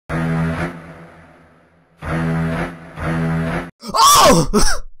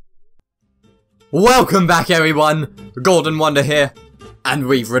Oh! Welcome back everyone, Golden Wonder here, and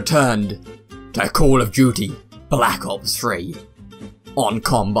we've returned to Call of Duty Black Ops 3 on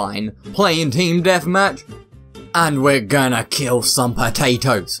Combine, playing Team Deathmatch, and we're gonna kill some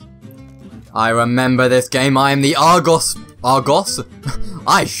potatoes. I remember this game. I am the Argos. Argos?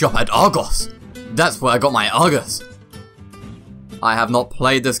 I shop at Argos. That's where I got my Argus. I have not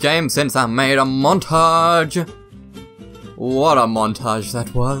played this game since I made a montage. What a montage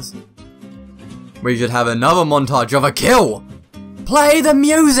that was. We should have another montage of a kill. Play the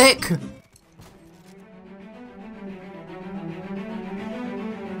music!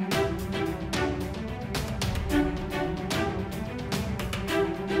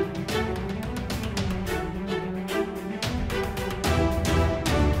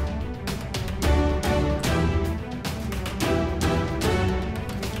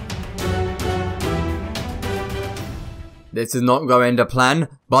 This is not going to plan,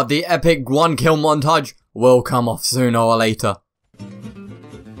 but the epic one kill montage will come off sooner or later.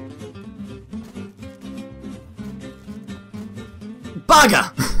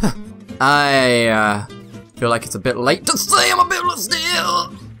 Bugger! I feel like it's a bit late to say I'm a bit lusty.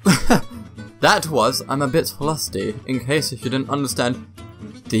 That was, I'm a bit lusty, in case if you didn't understand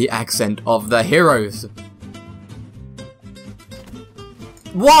the accent of the heroes.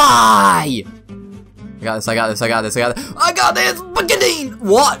 Why? I got this, I got this, I got this, I got this. I got this! Bagadine!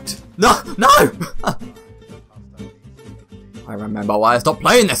 What? No, no! I remember why I stopped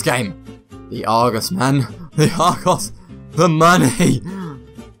playing this game. The Argus, man. The Argos. The money.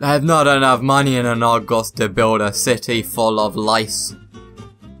 There's not enough money in an Argos to build a city full of lice.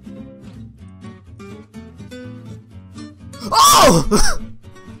 Oh!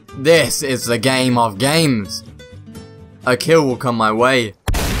 This is the game of games. A kill will come my way.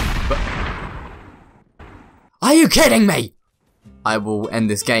 Are you kidding me? I will end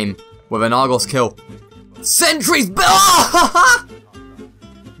this game with an Argos kill. Sentries! Oh!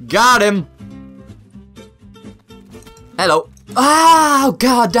 Got him! Hello. Oh,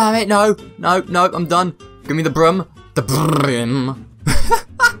 god damn it, no. No, no, I'm done. Give me the broom. The broom.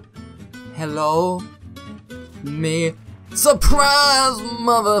 Hello? Me? Surprise,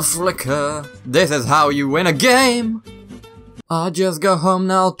 mother flicker. This is how you win a game. I just go home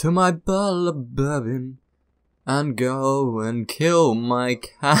now to my bottle of bourbon. And go and kill my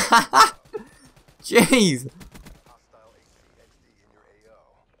cat. Jeez.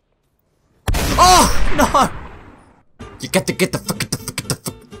 Oh no! You got to get the fuck.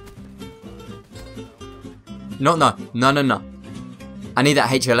 No. I need that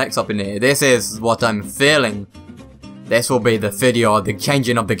HLX up in here. This is what I'm feeling. This will be the video of the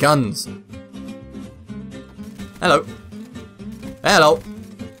changing of the guns. Hello. Hello.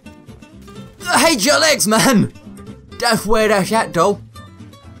 HLX, man! That's where that's at, though.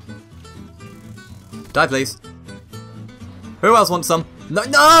 Die, please. Who else wants some? No,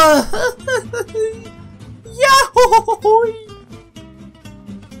 no! Yahoo!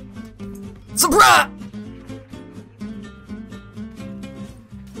 Surprise!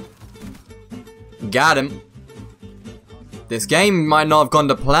 Got him. This game might not have gone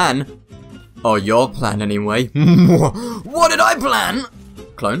to plan. Or your plan, anyway. What did I plan?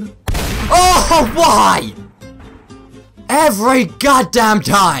 Clone? Oh, why? Every goddamn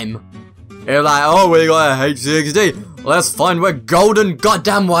time! You're like, oh, we got a H60. Let's find where Golden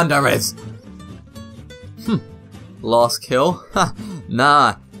Goddamn Wonder is. Last kill?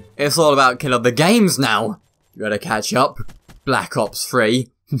 Nah, it's all about kill of the games now. You gotta catch up. Black Ops 3.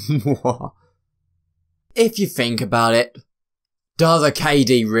 If you think about it, does a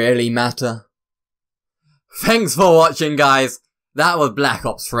KD really matter? Thanks for watching, guys. That was Black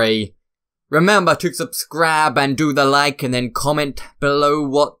Ops 3. Remember to subscribe and do the like and then comment below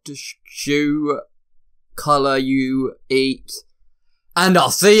what shoe color you eat. And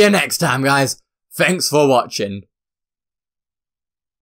I'll see you next time, guys. Thanks for watching.